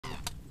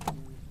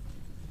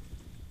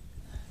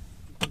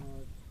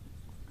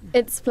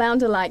It's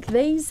flounder like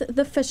these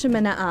the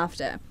fishermen are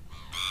after.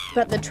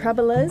 But the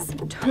trouble is,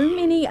 too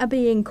many are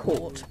being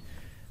caught.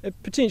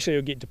 Potentially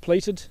it'll get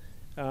depleted,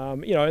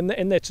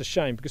 and that's a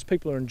shame because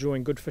people are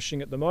enjoying good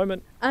fishing at the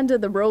moment. Under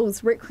the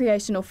rules,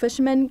 recreational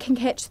fishermen can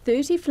catch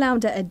 30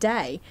 flounder a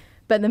day,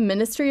 but the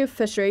Ministry of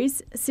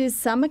Fisheries says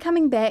some are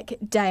coming back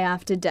day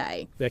after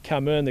day. They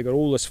come in, they've got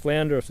all this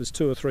flounder. If there's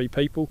 2 or 3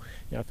 people,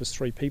 if there's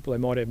 3 people, they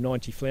might have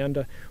 90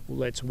 flounder. Well,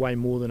 that's way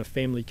more than a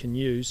family can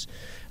use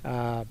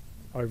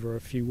over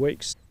a few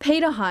weeks.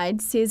 Peter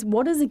Hyde says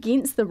what is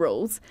against the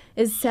rules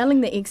is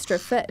selling the extra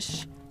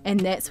fish,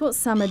 and that's what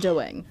some are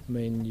doing. I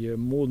mean, you're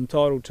more than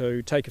entitled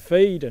to take a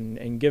feed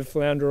and give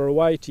flounder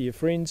away to your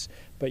friends,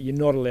 but you're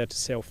not allowed to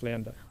sell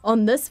flounder.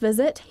 On this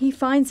visit, he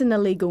finds an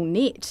illegal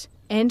net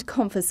and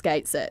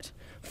confiscates it.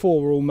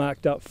 4 were all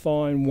marked up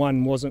fine,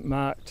 1 wasn't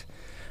marked.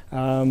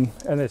 And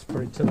that's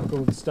pretty typical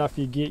of the stuff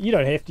you get. You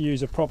don't have to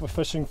use a proper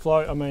fishing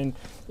float. I mean,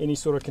 any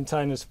sort of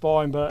container's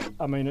fine, but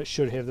I mean, it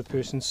should have the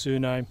person's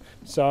surname.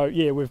 So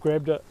yeah, we've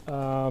grabbed it.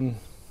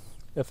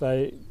 If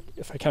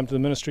they come to the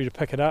ministry to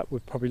pick it up, we're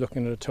probably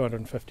looking at a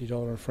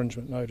 $250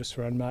 infringement notice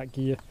for unmarked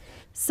gear.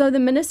 So the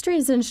ministry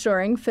is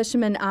ensuring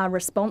fishermen are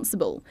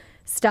responsible.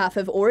 Staff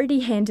have already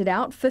handed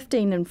out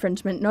 15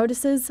 infringement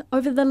notices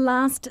over the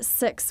last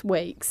 6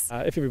 weeks.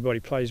 If everybody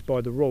plays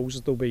by the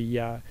rules, there'll be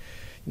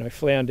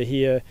flounder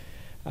here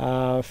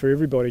for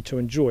everybody to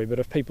enjoy. But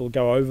if people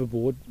go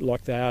overboard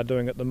like they are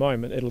doing at the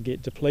moment, it'll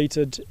get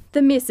depleted.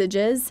 The message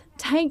is,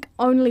 take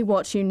only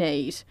what you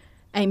need.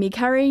 Amy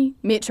Curry,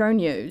 Metro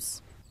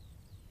News.